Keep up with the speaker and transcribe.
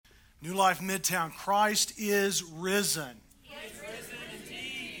New Life Midtown, Christ is risen. He is risen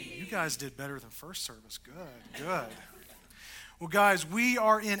indeed. You guys did better than first service. Good. Well, guys, we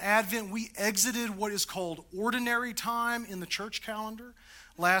are in Advent. We exited what is called ordinary time in the church calendar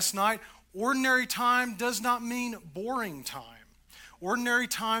last night. Ordinary time does not mean boring time. Ordinary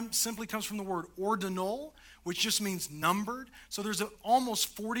time simply comes from the word ordinal, which just means numbered. So there's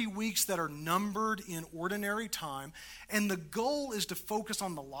almost 40 weeks that are numbered in ordinary time. And the goal is to focus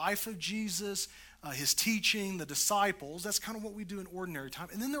on the life of Jesus, his teaching, the disciples. That's kind of what we do in ordinary time.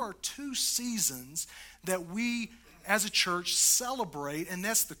 And then there are two seasons that we as a church celebrate, and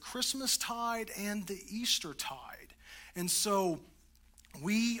that's the Christmas tide and the Easter tide. And so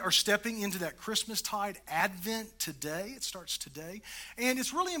we are stepping into that Christmas tide Advent today. It starts today. And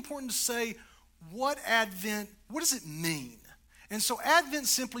it's really important to say, what does it mean? And so Advent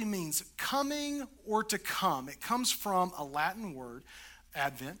simply means coming or to come. It comes from a Latin word,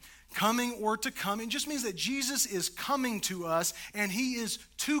 Advent, coming or to come. It just means that Jesus is coming to us and he is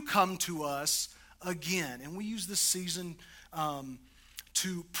to come to us again. And we use this season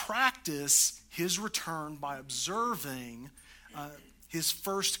to practice his return by observing his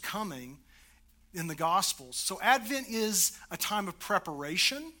first coming in the Gospels. So Advent is a time of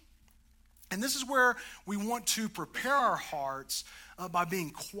preparation. And this is where we want to prepare our hearts by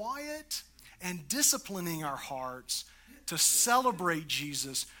being quiet and disciplining our hearts to celebrate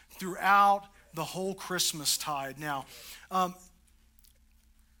Jesus throughout the whole Christmas tide. Now,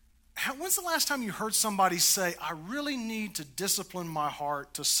 when's the last time you heard somebody say, I really need to discipline my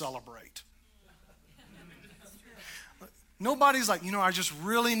heart to celebrate? Nobody's like, I just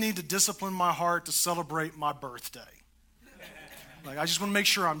really need to discipline my heart to celebrate my birthday. Like, I just want to make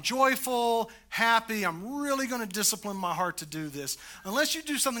sure I'm joyful, happy. I'm really going to discipline my heart to do this. Unless you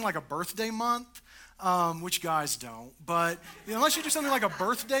do something like a birthday month, which guys don't. But unless you do something like a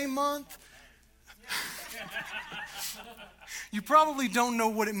birthday month, you probably don't know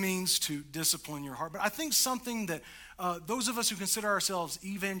what it means to discipline your heart. But I think something that those of us who consider ourselves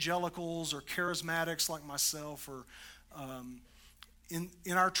evangelicals or charismatics like myself, or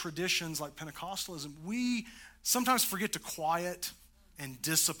in our traditions like Pentecostalism, we sometimes forget to quiet and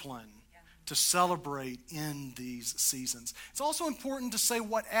discipline to celebrate in these seasons. It's also important to say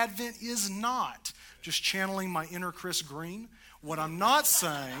what Advent is not. Just channeling my inner Chris Green. What I'm not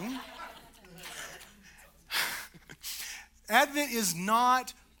saying, Advent is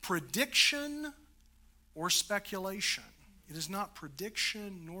not prediction or speculation. It is not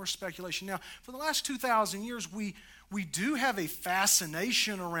prediction nor speculation. Now, for the last 2,000 years, we do have a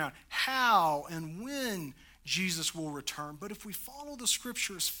fascination around how and when Jesus will return. But if we follow the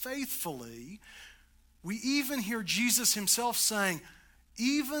scriptures faithfully, we even hear Jesus himself saying,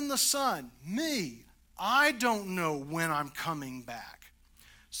 even the Son, me, I don't know when I'm coming back.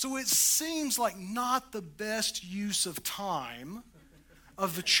 So it seems like not the best use of time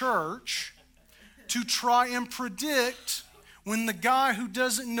of the church to try and predict when the guy who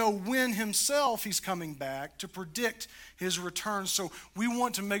doesn't know when himself he's coming back, to predict his return. So we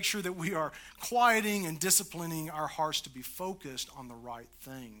want to make sure that we are quieting and disciplining our hearts to be focused on the right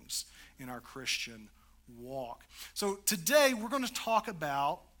things in our Christian walk. So today we're going to talk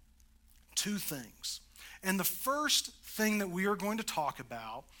about two things. And the first thing that we are going to talk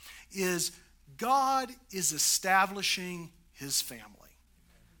about is God is establishing his family.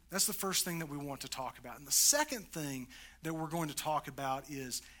 That's the first thing that we want to talk about. And the second thing that we're going to talk about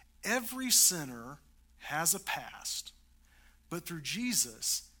is every sinner has a past, but through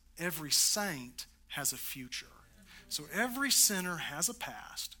Jesus, every saint has a future. So every sinner has a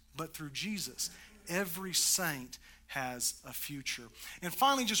past, but through Jesus, every saint has a future. And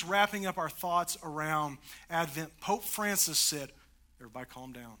finally, just wrapping up our thoughts around Advent, Pope Francis said, everybody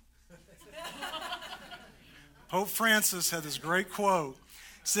calm down. Pope Francis had this great quote.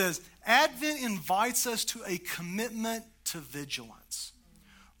 It says, Advent invites us to a commitment to vigilance,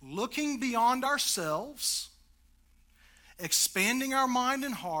 looking beyond ourselves, expanding our mind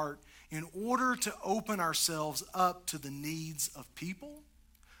and heart in order to open ourselves up to the needs of people,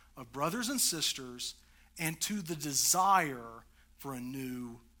 of brothers and sisters, and to the desire for a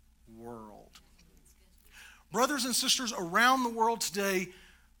new world. Brothers and sisters around the world today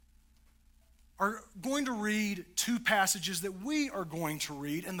are going to read two passages that we are going to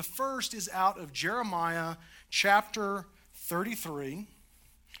read. And the first is out of Jeremiah chapter 33,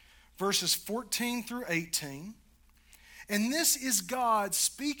 verses 14 through 18. And this is God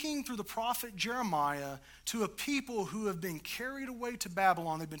speaking through the prophet Jeremiah to a people who have been carried away to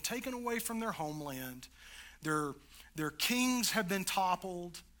Babylon. They've been taken away from their homeland. Their kings have been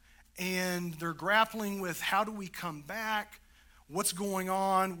toppled, and they're grappling with how do we come back? what's going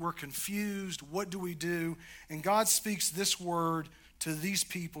on? We're confused. What do we do? And God speaks this word to these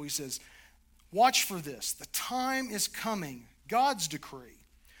people. He says, watch for this. The time is coming, God's decree,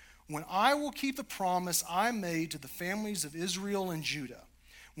 when I will keep the promise I made to the families of Israel and Judah.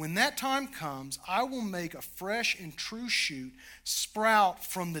 When that time comes, I will make a fresh and true shoot sprout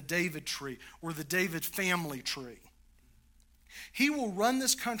from the David tree, or the David family tree. He will run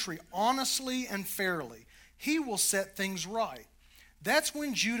this country honestly and fairly. He will set things right. That's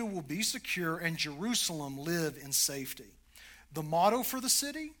when Judah will be secure and Jerusalem live in safety. The motto for the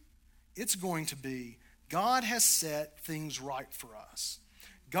city? It's going to be, God has set things right for us.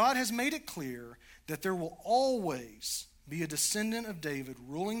 God has made it clear that there will always be a descendant of David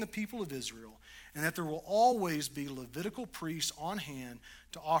ruling the people of Israel, and that there will always be Levitical priests on hand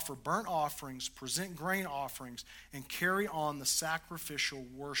to offer burnt offerings, present grain offerings, and carry on the sacrificial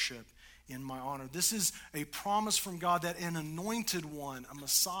worship in my honor. This is a promise from God that an anointed one, a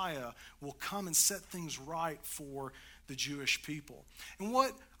Messiah, will come and set things right for the Jewish people. And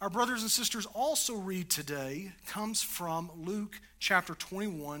what our brothers and sisters also read today comes from Luke chapter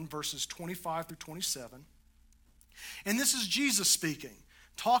 21, verses 25 through 27. And this is Jesus speaking,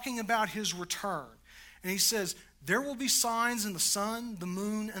 talking about his return. And he says, there will be signs in the sun, the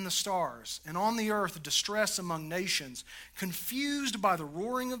moon, and the stars, and on the earth distress among nations, confused by the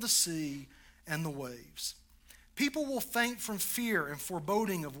roaring of the sea and the waves. People will faint from fear and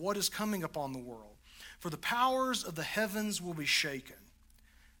foreboding of what is coming upon the world, for the powers of the heavens will be shaken.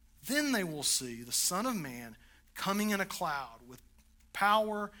 Then they will see the Son of Man coming in a cloud with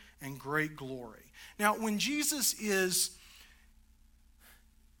power and great glory. Now, when Jesus is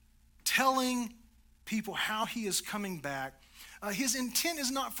telling people how he is coming back, his intent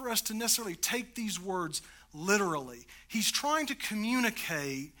is not for us to necessarily take these words literally. He's trying to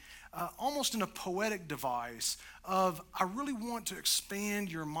communicate almost in a poetic device of, I really want to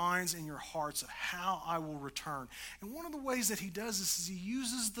expand your minds and your hearts of how I will return. And one of the ways that he does this is he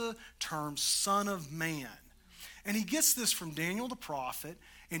uses the term Son of Man. And he gets this from Daniel the prophet.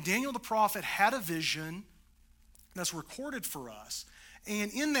 And Daniel the prophet had a vision that's recorded for us.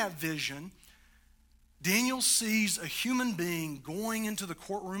 And in that vision, Daniel sees a human being going into the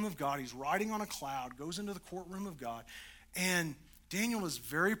courtroom of God. He's riding on a cloud, goes into the courtroom of God. And Daniel is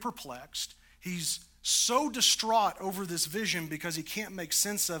very perplexed. He's so distraught over this vision because he can't make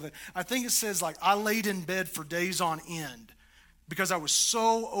sense of it. I think it says, like, I laid in bed for days on end because I was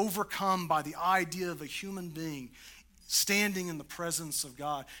so overcome by the idea of a human being standing in the presence of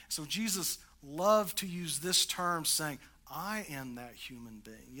God. So Jesus loved to use this term, saying, I am that human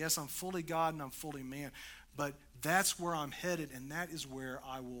being. Yes, I'm fully God and I'm fully man, but that's where I'm headed, and that is where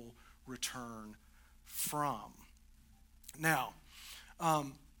I will return from. Now,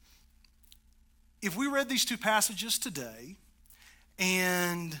 if we read these two passages today,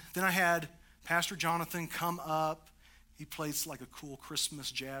 and then I had Pastor Jonathan come up, he plays like a cool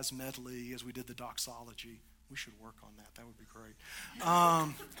Christmas jazz medley as we did the doxology. We should work on that. That would be great.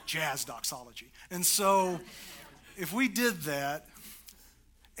 Jazz doxology. And so if we did that,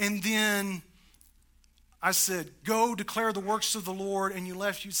 and then I said, go declare the works of the Lord, and you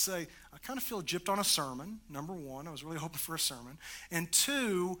left, you'd say, I kind of feel gypped on a sermon, number one. I was really hoping for a sermon. And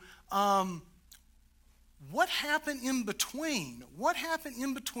two, what happened in between? What happened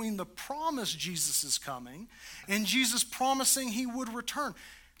in between the promise Jesus is coming and Jesus promising he would return?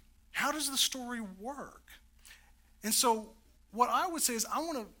 How does the story work? And so what I would say is I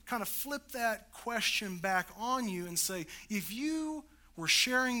want to kind of flip that question back on you and say, if you were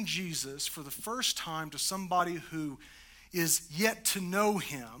sharing Jesus for the first time to somebody who is yet to know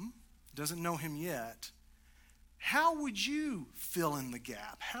him, doesn't know him yet, how would you fill in the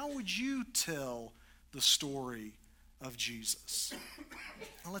gap? How would you tell the story of Jesus?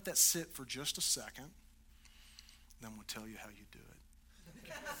 I'll let that sit for just a second, then we'll tell you how you do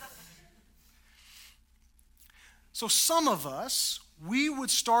it. So some of us, we would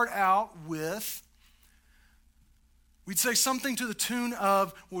start out with, we'd say something to the tune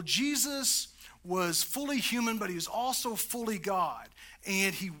of, well, Jesus was fully human, but he was also fully God.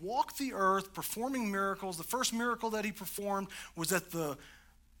 And he walked the earth performing miracles. The first miracle that he performed was at the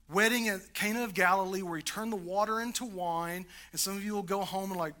wedding at Cana of Galilee, where he turned the water into wine. And some of you will go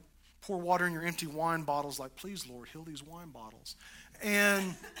home and like pour water in your empty wine bottles, like, please, Lord, heal these wine bottles.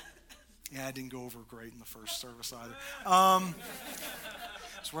 And yeah, it didn't go over great in the first service either.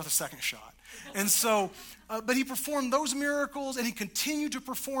 It's worth a second shot. And so, but he performed those miracles, and he continued to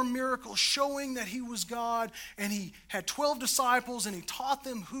perform miracles showing that he was God. And he had 12 disciples, and he taught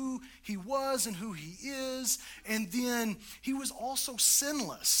them who he was and who he is. And then he was also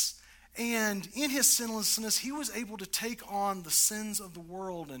sinless. And in his sinlessness, he was able to take on the sins of the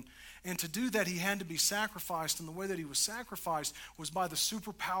world. And to do that, he had to be sacrificed. And the way that he was sacrificed was by the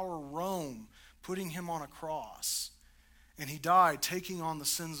superpower Rome putting him on a cross. And he died taking on the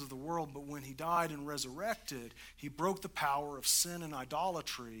sins of the world. But when he died and resurrected, he broke the power of sin and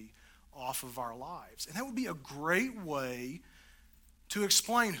idolatry off of our lives. And that would be a great way to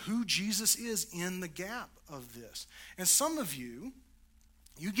explain who Jesus is in the gap of this. And some of you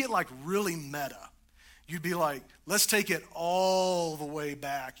get like really meta. You'd be like, let's take it all the way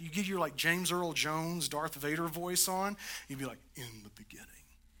back. You get your like James Earl Jones, Darth Vader voice on. You'd be like, in the beginning,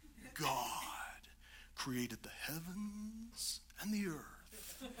 God created the heavens and the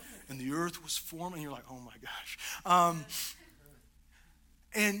earth. And the earth was formed. And you're like, oh my gosh.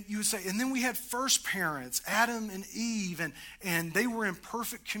 And you would say, and then we had first parents, Adam and Eve, and they were in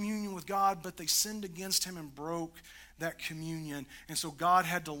perfect communion with God, but they sinned against him and broke that communion. And so God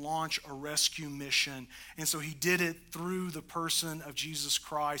had to launch a rescue mission. And so he did it through the person of Jesus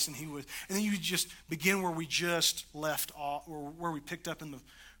Christ. And then you just begin where we just left off, or where we picked up in the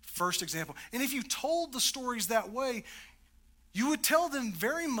first example. And if you told the stories that way, you would tell them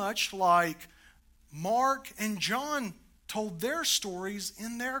very much like Mark and John told their stories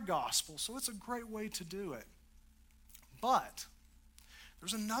in their gospel. So it's a great way to do it. But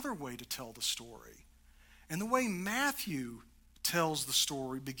there's another way to tell the story. And the way Matthew tells the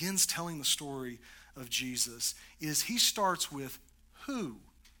story, begins telling the story of Jesus, is he starts with who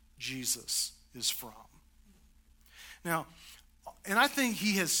Jesus is from. Now, and I think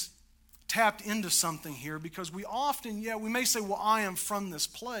he has tapped into something here, because we often, we may say, well, I am from this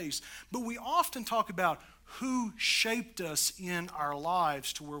place, but we often talk about who shaped us in our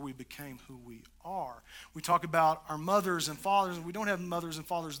lives to where we became who we are. We talk about our mothers and fathers, and we don't have mothers and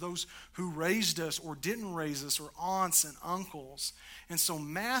fathers, those who raised us or didn't raise us, or aunts and uncles. And so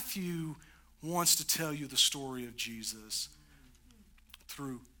Matthew wants to tell you the story of Jesus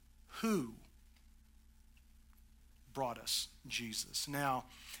through who brought us Jesus. Now,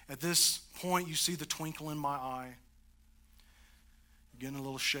 at this point, you see the twinkle in my eye. You're getting a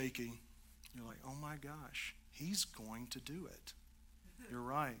little shaky. You're like, oh my gosh, he's going to do it. You're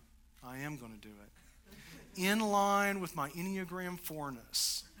right. I am going to do it. In line with my Enneagram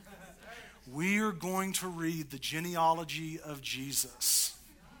 4-ness, we are going to read the genealogy of Jesus.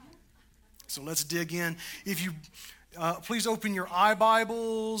 So let's dig in. If you please open your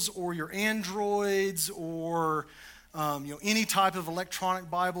iBibles or your Androids or any type of electronic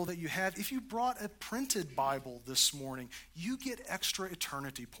Bible that you have. If you brought a printed Bible this morning, you get extra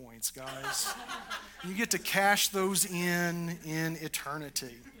eternity points, guys. You get to cash those in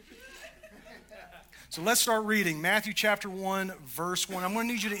eternity. So let's start reading. Matthew chapter 1, verse 1. I'm going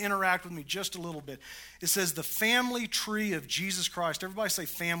to need you to interact with me just a little bit. It says, the family tree of Jesus Christ. Everybody say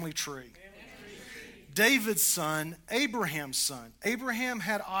family tree. David's son, Abraham's son. Abraham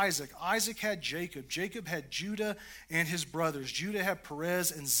had Isaac. Isaac had Jacob. Jacob had Judah and his brothers. Judah had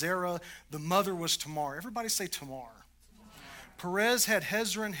Perez and Zerah. The mother was Tamar. Everybody say Tamar. Perez had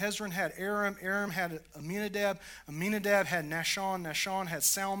Hezron. Hezron had Aram. Aram had Aminadab. Aminadab had Nahshon. Nahshon had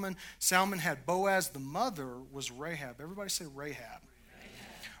Salmon. Salmon had Boaz. The mother was Rahab. Everybody say Rahab.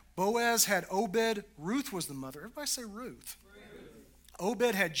 Boaz had Obed. Ruth was the mother. Everybody say Ruth.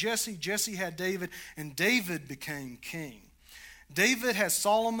 Obed had Jesse, Jesse had David, and David became king. David had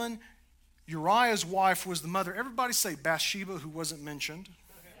Solomon. Uriah's wife was the mother. Everybody say Bathsheba, who wasn't mentioned.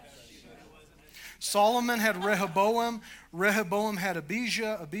 Solomon had Rehoboam. Rehoboam had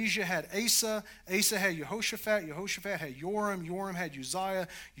Abijah. Abijah had Asa. Asa had Jehoshaphat. Jehoshaphat had Joram. Joram had Uzziah.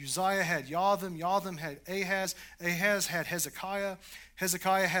 Uzziah had Jotham. Jotham had Ahaz. Ahaz had Hezekiah.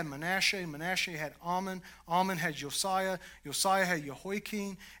 Hezekiah had Manasseh. Manasseh had Amon. Amon had Josiah. Josiah had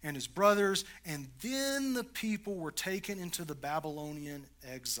Jehoiakim and his brothers. And then the people were taken into the Babylonian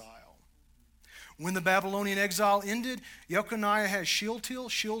exile. When the Babylonian exile ended, Jeconiah had Shealtiel.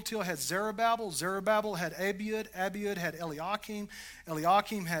 Shealtiel had Zerubbabel. Zerubbabel had Abiud. Abiud had Eliakim.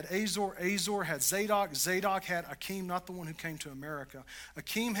 Eliakim had Azor. Azor had Zadok. Zadok had Akim, not the one who came to America.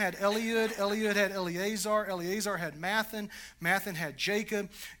 Akim had Eliud. Eliud had Eleazar. Eleazar had Mathan. Mathan had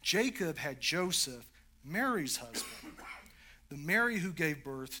Jacob. Jacob had Joseph, Mary's husband. The Mary who gave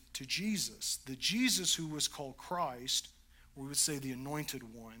birth to Jesus. The Jesus who was called Christ, or we would say the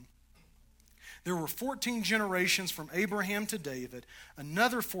anointed one. There were 14 generations from Abraham to David,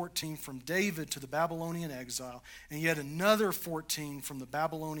 another 14 from David to the Babylonian exile, and yet another 14 from the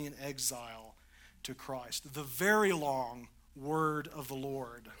Babylonian exile to Christ. The very long word of the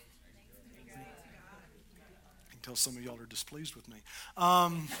Lord. I can tell some of y'all are displeased with me.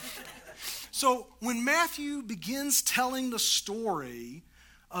 So when Matthew begins telling the story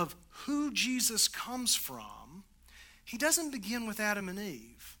of who Jesus comes from, he doesn't begin with Adam and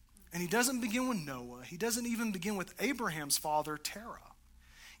Eve. And he doesn't begin with Noah. He doesn't even begin with Abraham's father, Terah.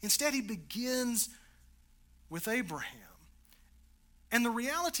 Instead, he begins with Abraham. And the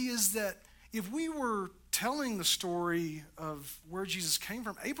reality is that if we were telling the story of where Jesus came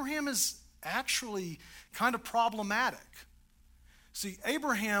from, Abraham is actually kind of problematic. See,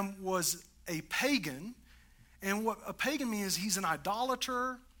 Abraham was a pagan, and what a pagan means is he's an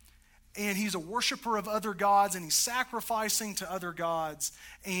idolater, and he's a worshiper of other gods, and he's sacrificing to other gods,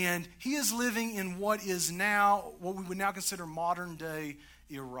 and he is living in what is now, what we would now consider modern day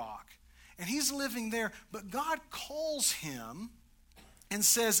Iraq. And he's living there, but God calls him and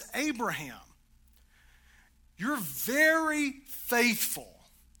says, Abraham, you're very faithful.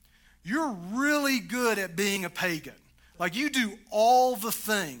 You're really good at being a pagan. Like, you do all the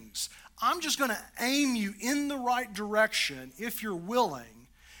things. I'm just going to aim you in the right direction if you're willing,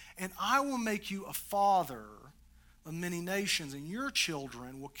 and I will make you a father of many nations, and your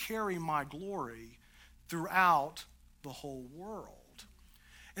children will carry my glory throughout the whole world.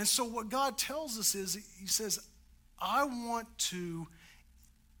 And so what God tells us is, he says, I want to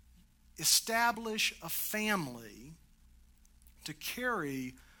establish a family to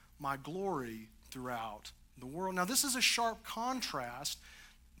carry my glory throughout the world. Now, this is a sharp contrast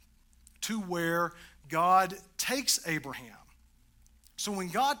to where God takes Abraham. So when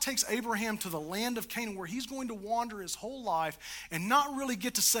God takes Abraham to the land of Canaan, where he's going to wander his whole life and not really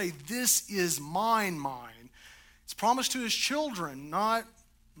get to say, this is mine. It's promised to his children, not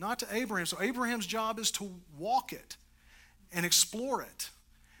to Abraham. So Abraham's job is to walk it and explore it.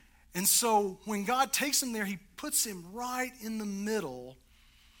 And so when God takes him there, he puts him right in the middle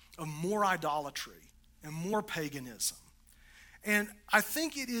of more idolatry and more paganism. And I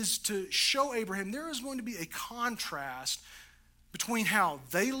think it is to show Abraham there is going to be a contrast between how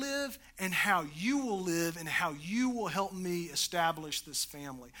they live and how you will live and how you will help me establish this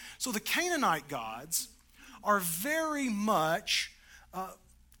family. So the Canaanite gods are very much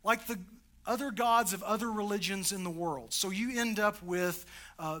like the other gods of other religions in the world. So you end up with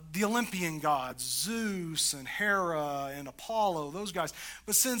the Olympian gods, Zeus and Hera and Apollo, those guys.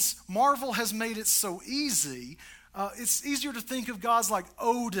 But since Marvel has made it so easy, it's easier to think of gods like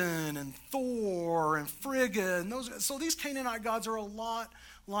Odin and Thor and Frigga and those. So these Canaanite gods are a lot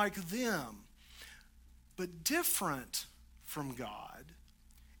like them. But different from God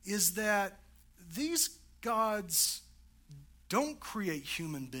is that these gods don't create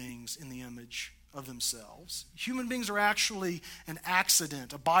human beings in the image of themselves. Human beings are actually an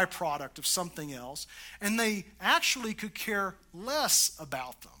accident, a byproduct of something else, and they actually could care less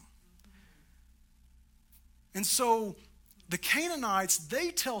about them. And so the Canaanites, they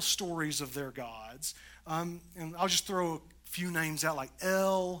tell stories of their gods, and I'll just throw a few names out, like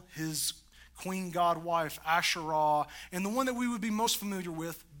El, his queen god wife, Asherah, and the one that we would be most familiar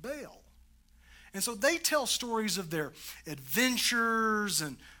with, Baal. And so they tell stories of their adventures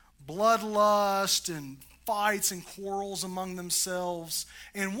and bloodlust and fights and quarrels among themselves.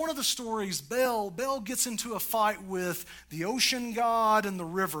 And one of the stories, Baal gets into a fight with the ocean god and the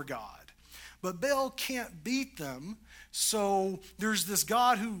river god. But Baal can't beat them, so there's this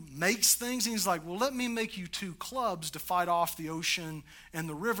god who makes things, and he's like, well, let me make you two clubs to fight off the ocean and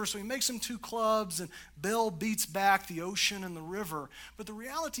the river. So he makes them two clubs, and Baal beats back the ocean and the river. But the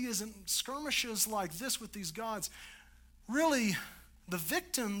reality is, in skirmishes like this with these gods, really, the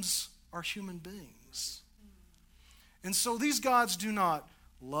victims are human beings. And so these gods do not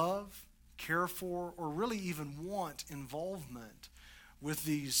love, care for, or really even want involvement with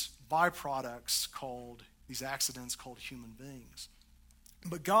these byproducts called, these accidents called human beings.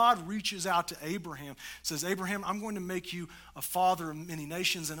 But God reaches out to Abraham, says, Abraham, I'm going to make you a father of many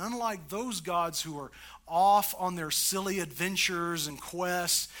nations. And unlike those gods who are off on their silly adventures and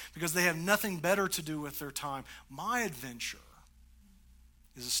quests because they have nothing better to do with their time, my adventure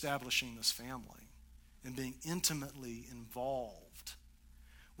is establishing this family and being intimately involved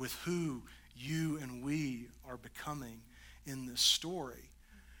with who you and we are becoming in this story.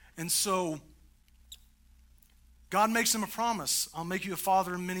 And so God makes him a promise. I'll make you a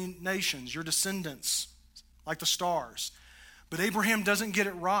father of many nations, your descendants, like the stars. But Abraham doesn't get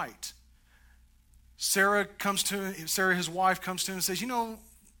it right. Sarah, his wife, comes to him and says,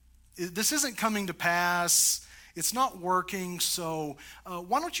 this isn't coming to pass. It's not working, so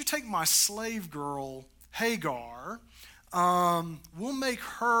why don't you take my slave girl, Hagar? We'll make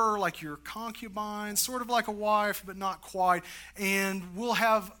her like your concubine, sort of like a wife, but not quite. And we'll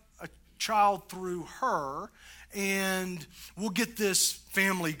have a child through her, and we'll get this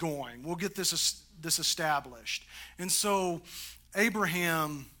family going. We'll get this established. And so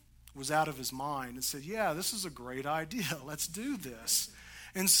Abraham was out of his mind and said, yeah, this is a great idea. Let's do this.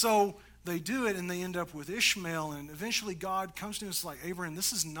 And so they do it, and they end up with Ishmael, and eventually God comes to him and is like, Abraham,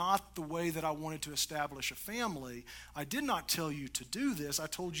 this is not the way that I wanted to establish a family. I did not tell you to do this. I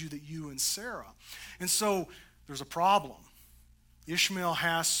told you that you and Sarah. And so there's a problem. Ishmael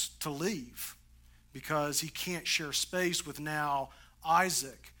has to leave because he can't share space with now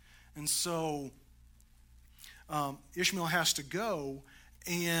Isaac. And so Ishmael has to go,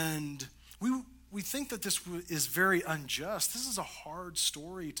 and we think that this is very unjust. This is a hard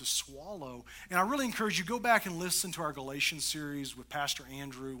story to swallow. And I really encourage you, go back and listen to our Galatians series with Pastor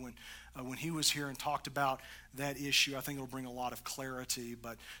Andrew when he was here and talked about that issue. I think it'll bring a lot of clarity.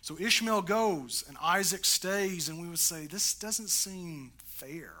 But so Ishmael goes, and Isaac stays, and we would say, this doesn't seem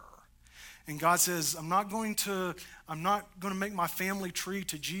fair. And God says, I'm not going to make my family tree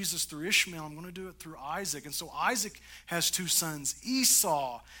to Jesus through Ishmael. I'm going to do it through Isaac. And so Isaac has two sons,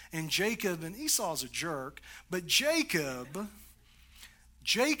 Esau and Jacob. And Esau's a jerk. But Jacob,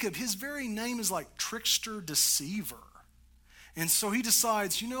 his very name is like trickster, deceiver. And so he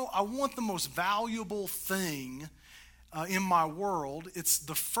decides, I want the most valuable thing in my world. It's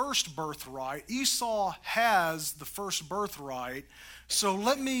the first birthright. Esau has the first birthright. So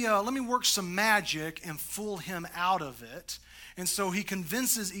let me work some magic and fool him out of it. And so he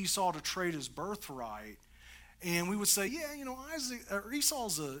convinces Esau to trade his birthright. And we would say,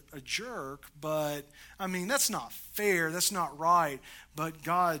 Esau's a jerk, but that's not fair. That's not right. But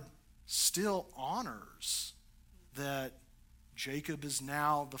God still honors that Jacob is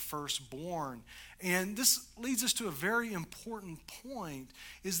now the firstborn. And this leads us to a very important point,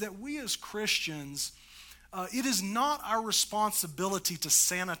 is that we as Christians, it is not our responsibility to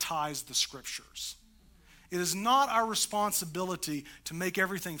sanitize the Scriptures. It is not our responsibility to make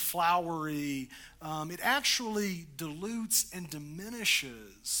everything flowery. It actually dilutes and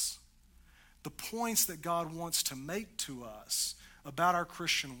diminishes the points that God wants to make to us about our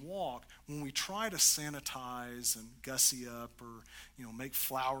Christian walk when we try to sanitize and gussy up or make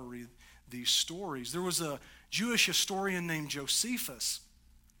flowery these stories. There was a Jewish historian named Josephus,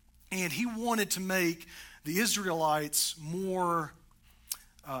 and he wanted to make the Israelites more,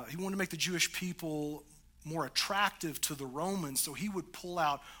 he wanted to make the Jewish people more attractive to the Romans, so he would pull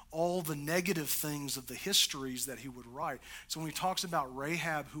out all the negative things of the histories that he would write. So when he talks about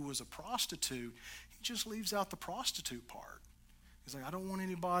Rahab, who was a prostitute, he just leaves out the prostitute part. He's like, I don't want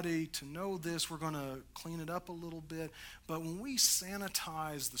anybody to know this. We're going to clean it up a little bit. But when we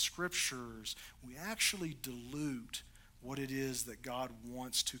sanitize the Scriptures, we actually dilute what it is that God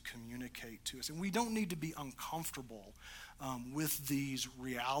wants to communicate to us. And we don't need to be uncomfortable with these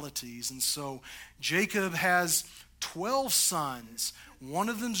realities. And so Jacob has 12 sons. One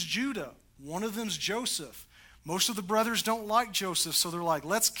of them's Judah. One of them's Joseph. Most of the brothers don't like Joseph, so they're like,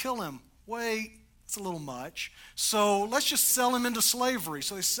 let's kill him. Wait, it's a little much. So let's just sell him into slavery.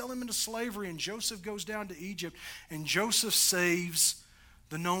 So they sell him into slavery, and Joseph goes down to Egypt, and Joseph saves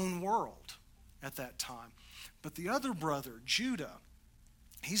the known world at that time. But the other brother, Judah,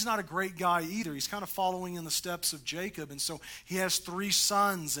 he's not a great guy either. He's kind of following in the steps of Jacob. And so he has 3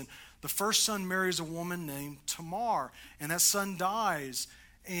 sons. And the first son marries a woman named Tamar. And that son dies.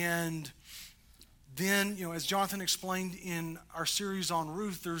 And then, as Jonathan explained in our series on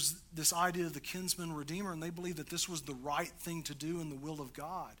Ruth, there's this idea of the kinsman redeemer. And they believe that this was the right thing to do in the will of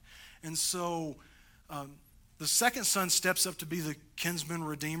God. And so the second son steps up to be the kinsman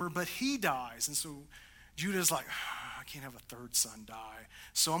redeemer, but he dies. And so Judah's like, I can't have a third son die.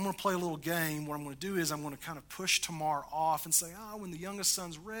 So I'm going to play a little game. What I'm going to do is I'm going to kind of push Tamar off and say, when the youngest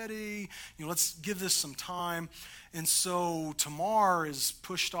son's ready, let's give this some time. And so Tamar is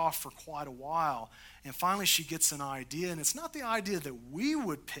pushed off for quite a while. And finally she gets an idea, and it's not the idea that we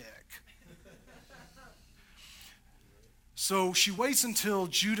would pick. So she waits until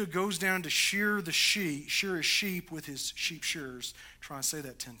Judah goes down to shear his sheep with his sheep shearers. Try and say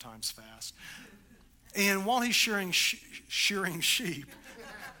that 10 times fast. And while he's shearing sheep,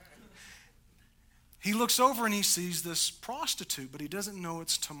 he looks over and he sees this prostitute, but he doesn't know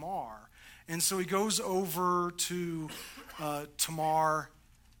it's Tamar. And so he goes over to Tamar,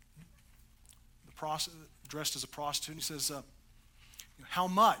 dressed as a prostitute, and he says, how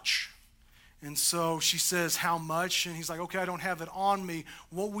much? And so she says, how much? And he's like, okay, I don't have it on me.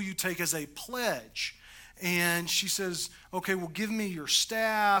 What will you take as a pledge? And she says, okay, well, give me your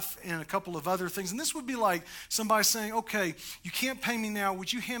staff and a couple of other things. And this would be like somebody saying, okay, you can't pay me now.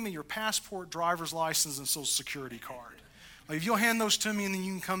 Would you hand me your passport, driver's license, and social security card? Like, if you'll hand those to me, and then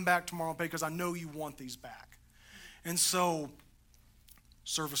you can come back tomorrow and pay, because I know you want these back. And so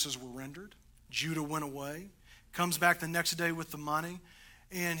services were rendered. Judah went away. comes back the next day with the money,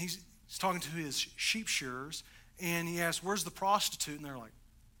 and he's talking to his sheep shearers, and he asks, "Where's the prostitute?" And they're like,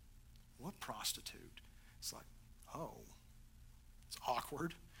 "What prostitute?" It's like, oh, it's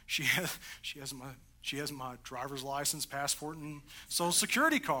awkward. She has my driver's license, passport, and Social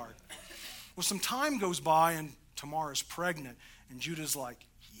Security card. Well, some time goes by, and Tamar is pregnant, and Judah's like,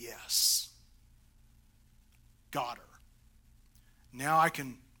 yes, got her. Now I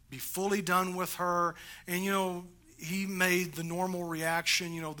can be fully done with her. And, he made the normal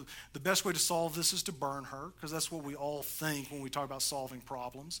reaction. The best way to solve this is to burn her, because that's what we all think when we talk about solving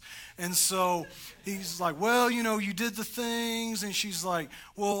problems. And so he's like, well, you did the things. And she's like,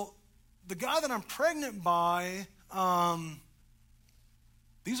 well, the guy that I'm pregnant by,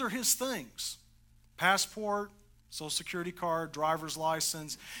 these are his things. Passport, Social Security card, driver's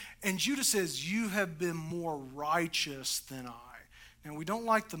license. And Judah says, you have been more righteous than I. Now, we don't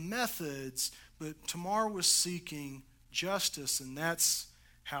like the methods, but Tamar was seeking justice, and that's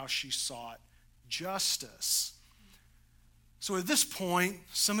how she sought justice. So at this point,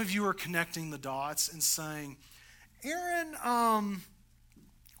 some of you are connecting the dots and saying, Aaron,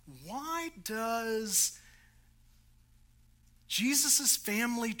 why does Jesus'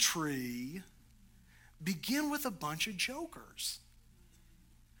 family tree begin with a bunch of jokers?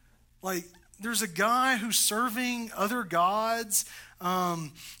 Like, there's a guy who's serving other gods.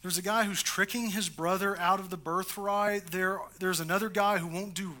 There's a guy who's tricking his brother out of the birthright. There's another guy who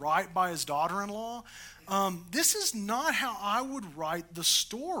won't do right by his daughter-in-law. This is not how I would write the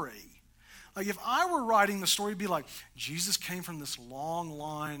story. Like, if I were writing the story, it'd be like, Jesus came from this long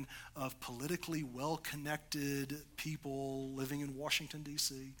line of politically well-connected people living in Washington,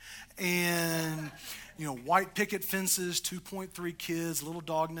 D.C. And, white picket fences, 2.3 kids, little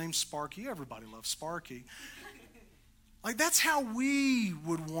dog named Sparky. Everybody loves Sparky. Like, that's how we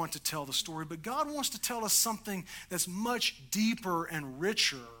would want to tell the story. But God wants to tell us something that's much deeper and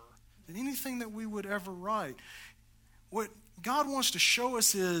richer than anything that we would ever write. What God wants to show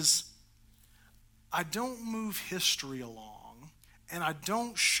us is, I don't move history along, and I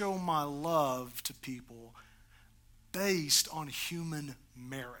don't show my love to people based on human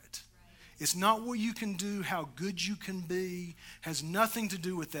merit. It's not what you can do, how good you can be, has nothing to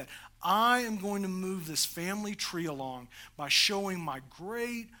do with that. I am going to move this family tree along by showing my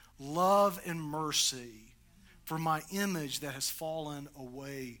great love and mercy for my image that has fallen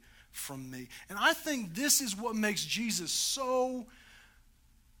away from me. And I think this is what makes Jesus so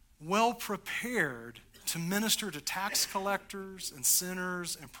well prepared to minister to tax collectors and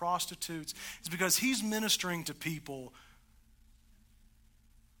sinners and prostitutes, is because he's ministering to people.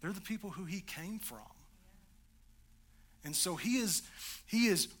 They're the people who he came from. And so he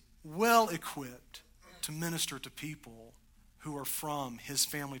is well equipped to minister to people who are from his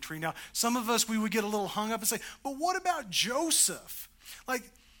family tree. Now, some of us, we would get a little hung up and say, but what about Joseph? Like,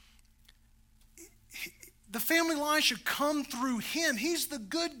 the family line should come through him. He's the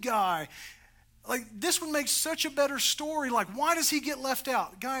good guy. Like, this would make such a better story. Like, why does he get left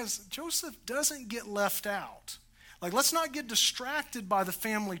out? Guys, Joseph doesn't get left out. Like, let's not get distracted by the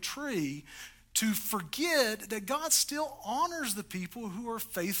family tree to forget that God still honors the people who are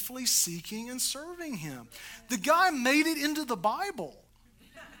faithfully seeking and serving him. The guy made it into the Bible.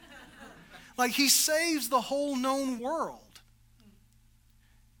 Like, he saves the whole known world.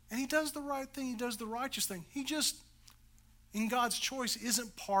 And he does the right thing. He does the righteous thing. He just, in God's choice,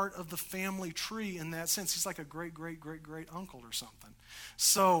 isn't part of the family tree in that sense. He's like a great, great, great, great uncle or something.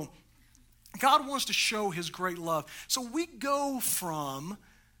 So God wants to show his great love. So we go from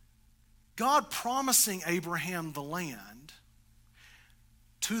God promising Abraham the land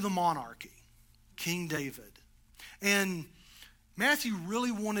to the monarchy, King David. And Matthew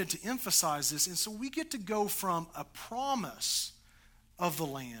really wanted to emphasize this. And so we get to go from a promise of the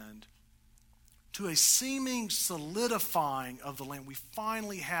land to a seeming solidifying of the land. We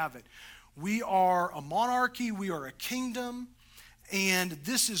finally have it. We are a monarchy, we are a kingdom, and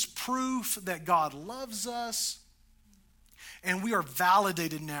this is proof that God loves us, and we are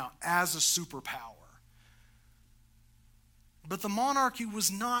validated now as a superpower. But the monarchy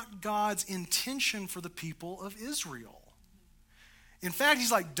was not God's intention for the people of Israel. In fact,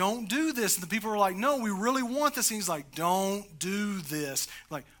 he's like, don't do this. And the people are like, no, we really want this. And he's like, don't do this.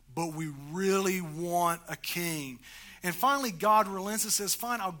 Like, but we really want a king. And finally, God relents and says,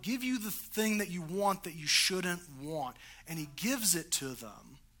 fine, I'll give you the thing that you want that you shouldn't want. And he gives it to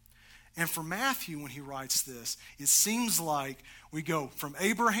them. And for Matthew, when he writes this, it seems like we go from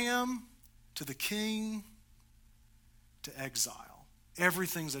Abraham to the king to exile.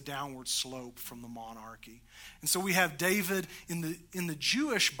 everything's a downward slope from the monarchy. And so we have David in the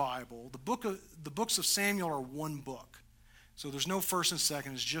Jewish Bible. The books of Samuel are one book. So there's no first and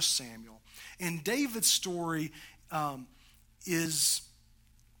second, it's just Samuel. And David's story is,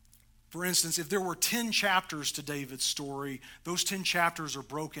 for instance, if there were 10 chapters to David's story, those 10 chapters are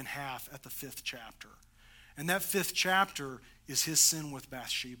broken half at the 5th chapter. And that 5th chapter is his sin with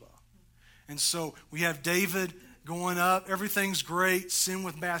Bathsheba. And so we have David going up, everything's great, sin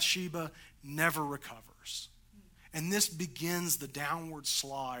with Bathsheba, never recovers. And this begins the downward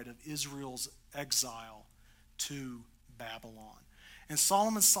slide of Israel's exile to Babylon. And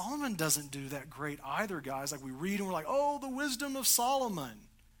Solomon doesn't do that great either, guys. Like we read and we're like, oh, the wisdom of Solomon.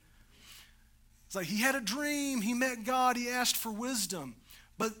 It's like he had a dream, he met God, he asked for wisdom.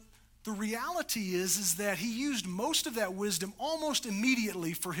 But the reality is that he used most of that wisdom almost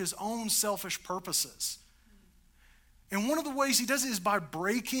immediately for his own selfish purposes. And one of the ways he does it is by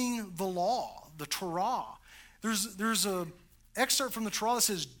breaking the law, the Torah. There's an excerpt from the Torah that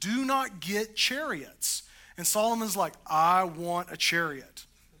says, do not get chariots. And Solomon's like, I want a chariot.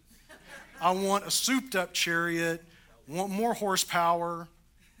 I want a souped up chariot. I want more horsepower,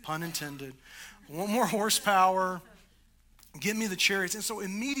 pun intended. I want more horsepower. Give me the chariots. And so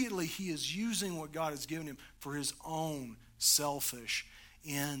immediately he is using what God has given him for his own selfish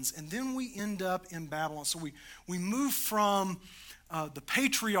ends. And then we end up in Babylon. So we move from the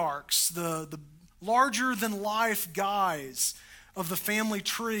patriarchs, the larger-than-life guys of the family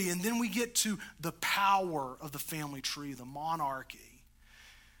tree, and then we get to the power of the family tree, the monarchy.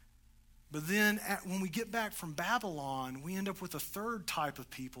 But then when we get back from Babylon, we end up with a third type of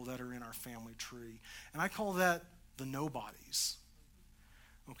people that are in our family tree. And I call that the nobodies.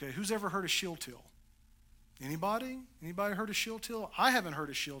 Okay, who's ever heard of Shealtiel? Anybody? Anybody heard of Shealtiel? I haven't heard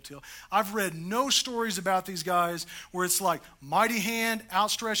of Shealtiel. I've read no stories about these guys where it's like mighty hand,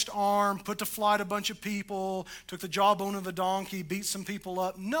 outstretched arm, put to flight a bunch of people, took the jawbone of a donkey, beat some people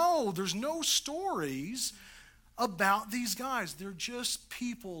up. No, there's no stories about these guys. They're just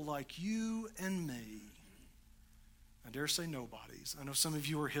people like you and me. I dare say nobodies. I know some of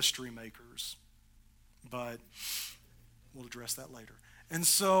you are history makers, but we'll address that later. And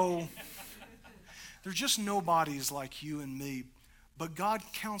so they're just nobodies like you and me, but God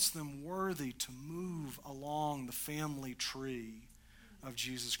counts them worthy to move along the family tree of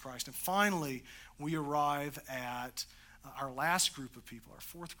Jesus Christ. And finally, we arrive at our last group of people, our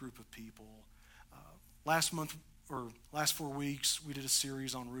fourth group of people. Last 4 weeks, we did a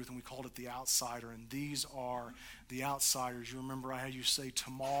series on Ruth, and we called it The Outsider, and these are the outsiders. You remember I had you say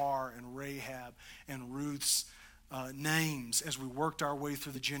Tamar and Rahab and Ruth's names as we worked our way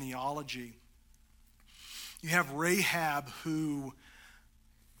through the genealogy. You have Rahab, who,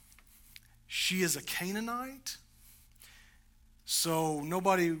 she is a Canaanite. So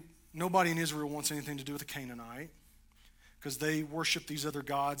nobody in Israel wants anything to do with a Canaanite because they worship these other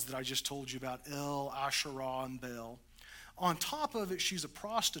gods that I just told you about, El, Asherah, and Baal. On top of it, she's a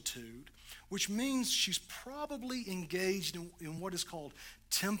prostitute, which means she's probably engaged in what is called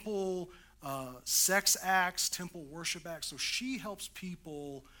temple sex acts, temple worship acts. So she helps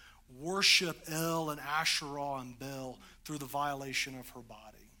people worship El and Asherah and Baal through the violation of her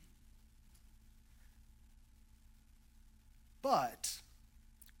body. But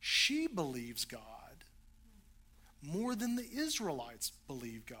she believes God more than the Israelites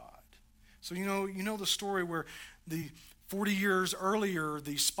believe God. So you know the story where the 40 years earlier,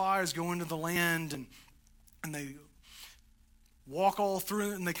 the spies go into the land and they walk all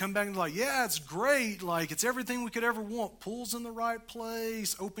through it, and they come back and they're like, yeah, it's great. Like, it's everything we could ever want. Pool's in the right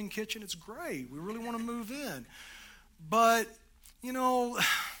place, open kitchen, it's great. We really want to move in. But,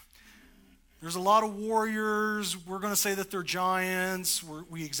 there's a lot of warriors. We're going to say that they're giants.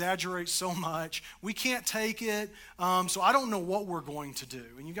 We exaggerate so much. We can't take it. So I don't know what we're going to do.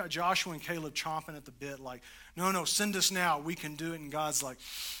 And you got Joshua and Caleb chomping at the bit like, no, send us now. We can do it. And God's like,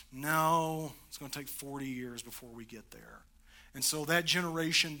 no, it's going to take 40 years before we get there. And so that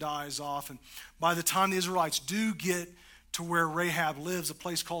generation dies off. And by the time the Israelites do get to where Rahab lives, a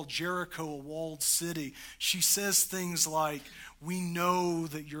place called Jericho, a walled city, she says things like, we know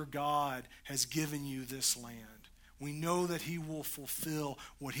that your God has given you this land. We know that he will fulfill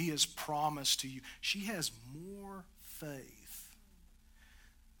what he has promised to you. She has more faith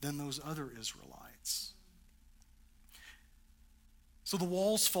than those other Israelites. So the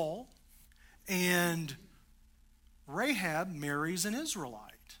walls fall, and Rahab marries an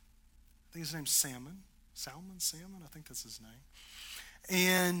Israelite. I think his name's Salmon, I think that's his name.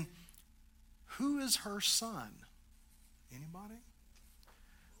 And who is her son? Anybody?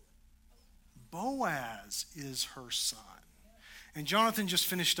 Boaz is her son. And Jonathan just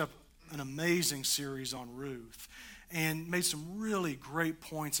finished up an amazing series on Ruth and made some really great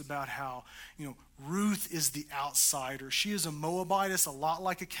points about how, Ruth is the outsider. She is a Moabitess, a lot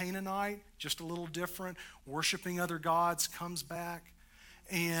like a Canaanite, just a little different, worshiping other gods, comes back.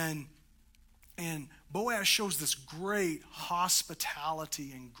 And Boaz shows this great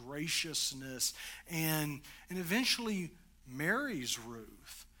hospitality and graciousness and eventually marries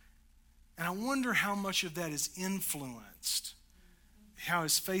Ruth. And I wonder how much of that is influenced, how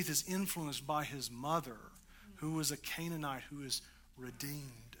his faith is influenced by his mother, who was a Canaanite who is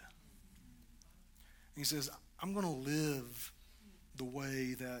redeemed. And he says, I'm going to live the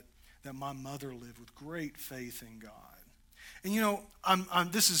way that my mother lived, with great faith in God.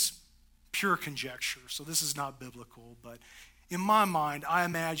 And this is pure conjecture, so this is not biblical, but in my mind, I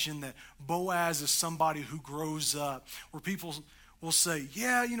imagine that Boaz is somebody who grows up where people will say,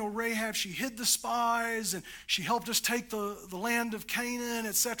 yeah, Rahab, she hid the spies and she helped us take the land of Canaan,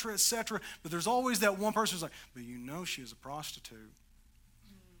 et cetera, et cetera. But there's always that one person who's like, but she was a prostitute.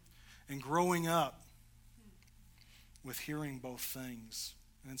 And growing up with hearing both things,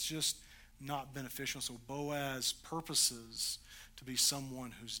 and it's just not beneficial. So Boaz purposes to be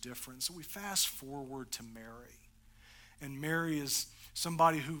someone who's different. So we fast forward to Mary. And Mary is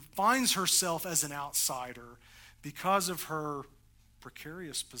somebody who finds herself as an outsider because of her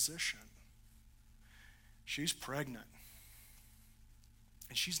precarious position. She's pregnant.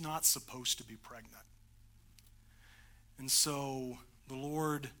 And she's not supposed to be pregnant. And so the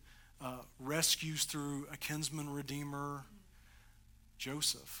Lord rescues through a kinsman redeemer,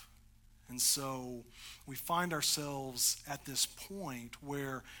 Joseph. And so we find ourselves at this point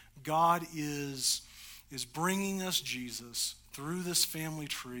where God is bringing us Jesus through this family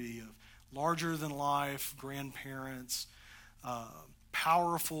tree of larger-than-life grandparents,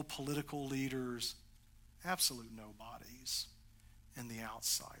 powerful political leaders, absolute nobodies, and the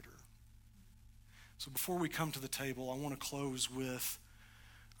outsider. So before we come to the table, I want to close with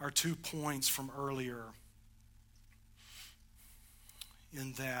our 2 points from earlier,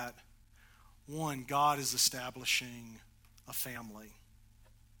 in that, one, God is establishing a family.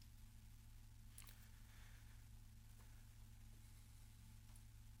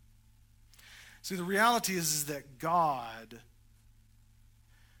 See, the reality is that God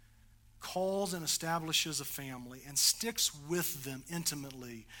calls and establishes a family and sticks with them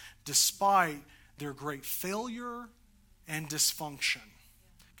intimately despite their great failure and dysfunction.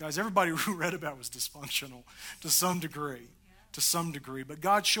 Guys, everybody who read about was dysfunctional to some degree. But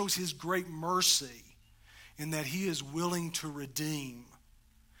God shows his great mercy in that he is willing to redeem,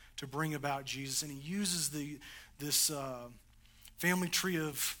 to bring about Jesus. And he uses this family tree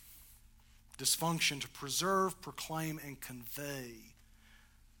of dysfunction to preserve, proclaim, and convey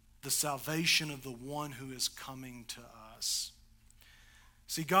the salvation of the one who is coming to us.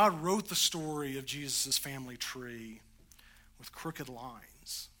 See, God wrote the story of Jesus' family tree with crooked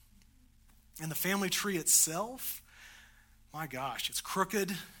lines. And the family tree itself, my gosh, it's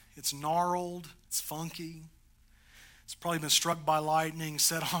crooked, it's gnarled, it's funky. It's probably been struck by lightning,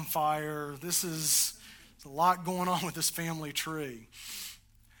 set on fire. There's a lot going on with this family tree.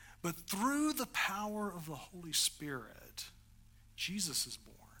 But through the power of the Holy Spirit, Jesus is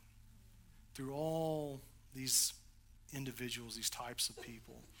born. Through all these individuals, these types of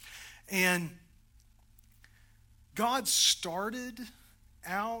people. And God started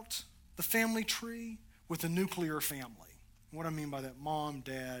out the family tree with a nuclear family. What I mean by that, mom,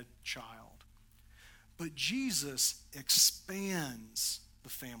 dad, child. But Jesus expands the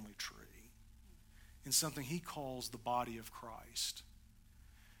family tree in something he calls the body of Christ.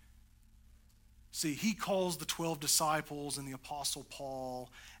 See, he calls the 12 disciples and the Apostle Paul,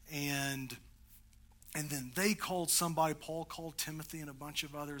 and then they called somebody. Paul called Timothy and a bunch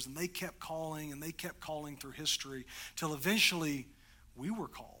of others, and they kept calling through history till eventually we were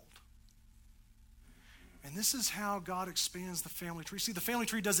called. And this is how God expands the family tree. See, the family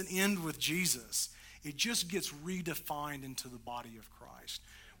tree doesn't end with Jesus. It just gets redefined into the body of Christ,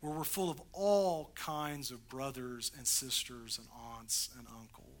 where we're full of all kinds of brothers and sisters and aunts and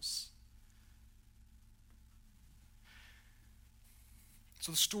uncles.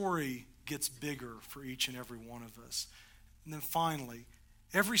 So the story gets bigger for each and every one of us. And then finally,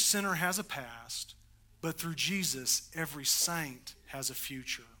 every sinner has a past, but through Jesus, every saint has a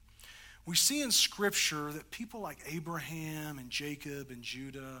future. We see in Scripture that people like Abraham and Jacob and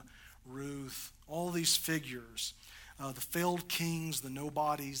Judah, Ruth, all these figures, the failed kings, the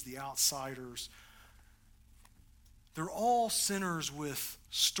nobodies, the outsiders, they're all sinners with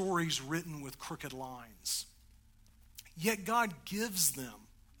stories written with crooked lines. Yet God gives them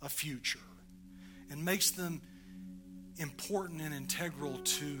a future and makes them important and integral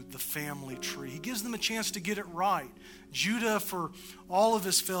to the family tree. He gives them a chance to get it right. Judah, for all of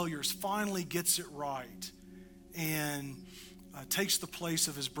his failures, finally gets it right and takes the place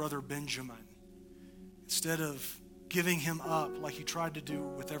of his brother Benjamin. Instead of giving him up like he tried to do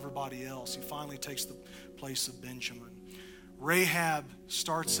with everybody else, he finally takes the place of Benjamin. Rahab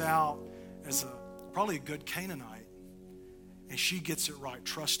starts out as probably a good Canaanite, and she gets it right,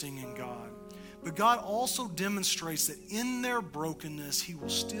 trusting in God. But God also demonstrates that in their brokenness, he will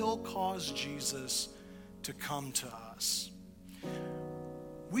still cause Jesus to come to us.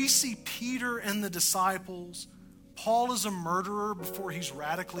 We see Peter and the disciples. Paul is a murderer before he's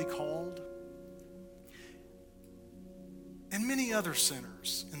radically called. And many other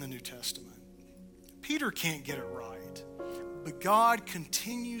sinners in the New Testament. Peter can't get it right, but God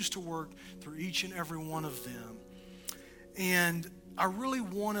continues to work through each and every one of them. And I really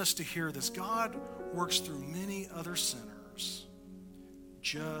want us to hear this. God works through many other sinners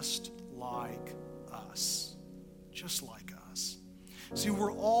just like us. Just like us. See,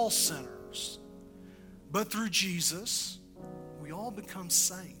 we're all sinners, but through Jesus, we all become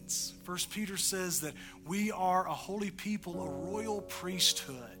saints. 1 Peter says that we are a holy people, a royal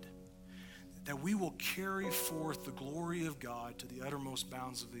priesthood, that we will carry forth the glory of God to the uttermost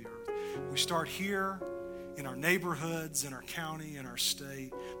bounds of the earth. We start here in our neighborhoods, in our county, in our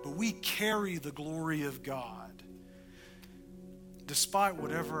state, but we carry the glory of God despite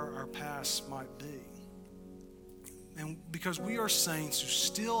whatever our past might be. And because we are saints who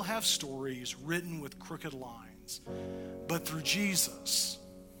still have stories written with crooked lines, but through Jesus,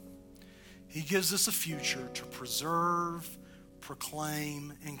 he gives us a future to preserve,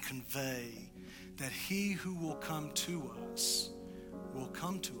 proclaim, and convey that he who will come to us will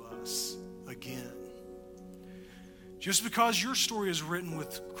come to us again. Just because your story is written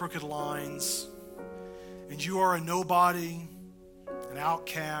with crooked lines and you are a nobody, an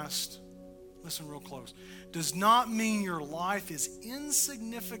outcast, listen real close, does not mean your life is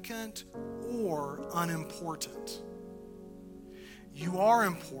insignificant or unimportant. You are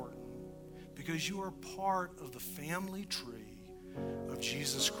important because you are part of the family tree of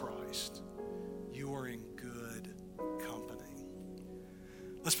Jesus Christ. You are in good company.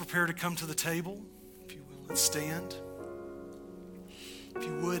 Let's prepare to come to the table. If you will, let's stand. If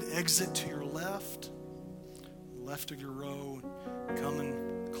you would, exit to your left of your row, and come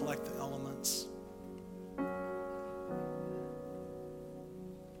and collect the elements.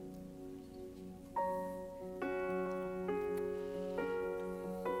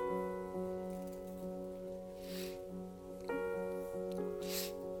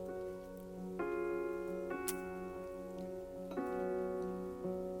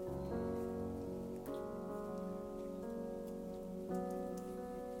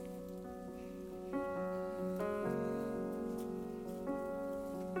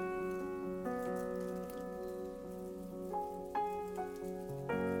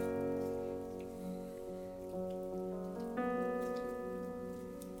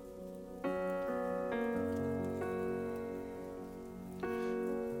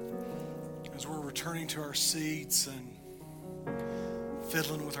 As we're returning to our seats and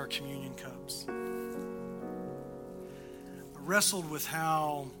fiddling with our communion cups, I wrestled with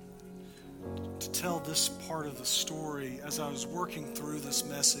how to tell this part of the story. As I was working through this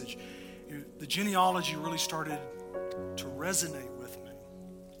message, the genealogy really started to resonate with me.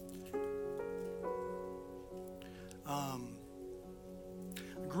 I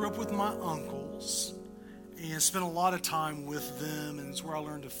grew up with my uncles and spent a lot of time with them, and it's where I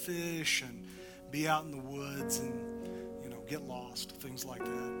learned to fish and be out in the woods and, get lost, things like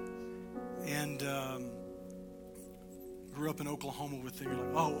that. And grew up in Oklahoma with them. You're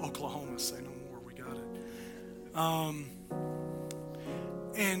like, oh, Oklahoma, say no more, we got it.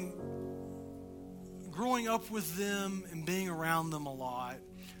 And growing up with them and being around them a lot,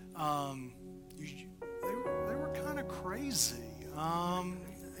 they were kind of crazy.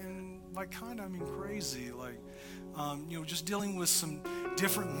 And by kind, I mean crazy. Like, just dealing with some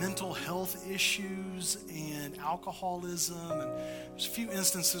different mental health issues and alcoholism. And there's a few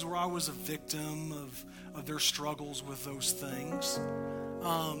instances where I was a victim of their struggles with those things.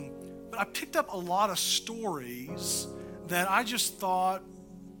 But I picked up a lot of stories that I just thought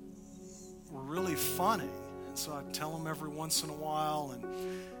were really funny. And so I'd tell them every once in a while.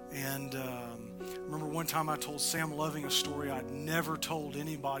 And I remember one time I told Sam Loving a story I'd never told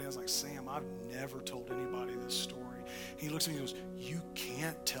anybody. I was like, Sam, I've never told anybody this story. He looks at me and goes, you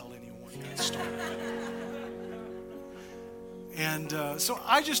can't tell anyone that story. And so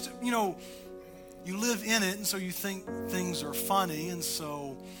I just, you live in it, and so you think things are funny. And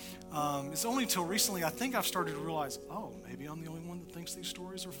so It's only until recently I think I've started to realize, oh, maybe I'm the only one that thinks these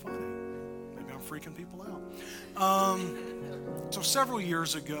stories are funny. Maybe I'm freaking people out. So several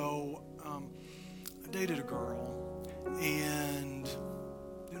years ago, I dated a girl and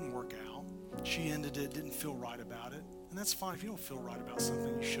it didn't work out. She ended it, didn't feel right about it. And that's fine. If you don't feel right about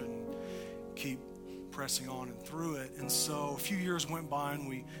something, you shouldn't keep pressing on and through it. And so a few years went by and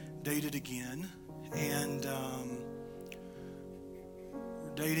we dated again. And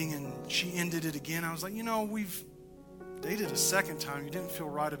we're dating and she ended it again. I was like, we've dated a second time. You didn't feel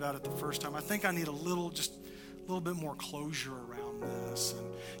right about it the first time. I think I need a little bit more closure around this.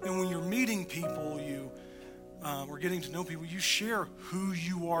 And when you're meeting people, or getting to know people, you share who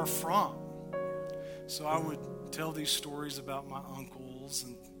you are from. So I would tell these stories about my uncles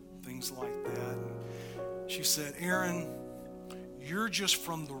and things like that. And she said, Aaron, you're just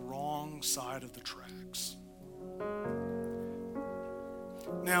from the wrong side of the tracks.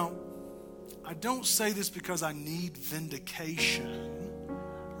 Now, I don't say this because I need vindication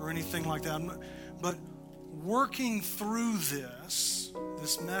or anything like that, but working through this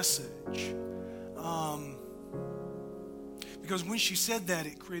message, because when she said that,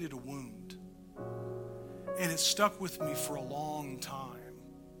 it created a wound. And it stuck with me for a long time.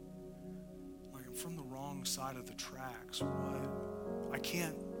 Like, I'm from the wrong side of the tracks. What? I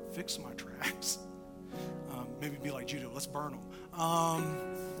can't fix my tracks. Maybe be like Judah, let's burn them.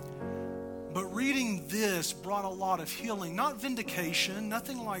 But reading this brought a lot of healing. Not vindication,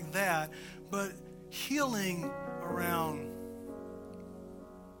 nothing like that, but healing around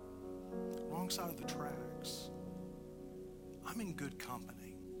wrong side of the tracks. I'm in good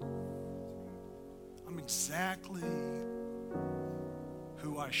company. I'm exactly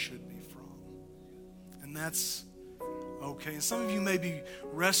who I should be from. And that's okay. And some of you may be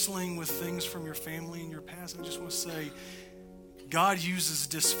wrestling with things from your family and your past. I just want to say, God uses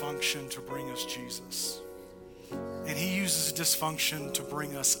dysfunction to bring us Jesus. And He uses dysfunction to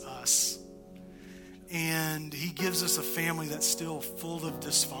bring us. And He gives us a family that's still full of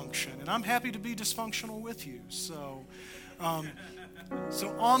dysfunction. And I'm happy to be dysfunctional with you. So on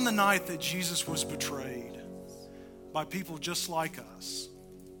the night that Jesus was betrayed by people just like us,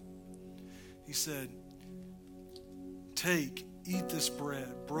 He said, take, eat this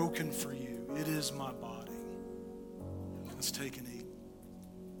bread, broken for you. It is my body. Let's take and eat.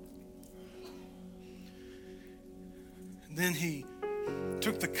 And then He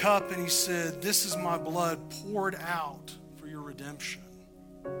took the cup and He said, this is my blood poured out for your redemption.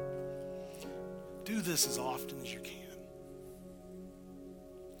 Do this as often as you can.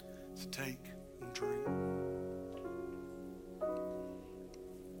 So take and drink.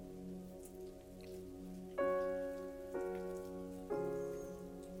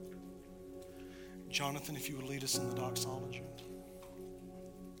 Jonathan, if you would lead us in the doxology.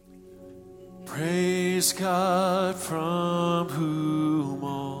 Praise God from whom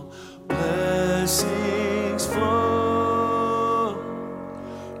all blessings flow.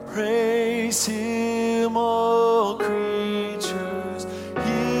 Praise Him, all creatures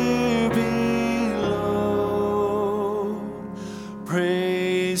here below.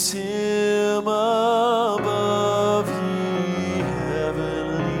 Praise Him above, ye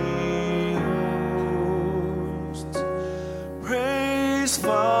heavenly hosts. Praise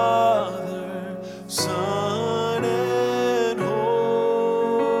Father, Son, and Holy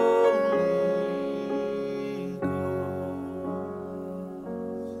Ghost.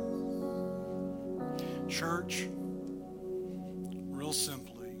 Church, real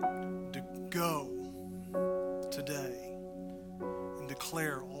simply, to go today and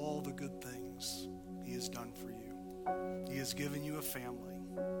declare all the good things He has done for you. He has given you a family.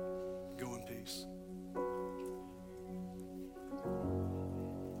 Go in peace.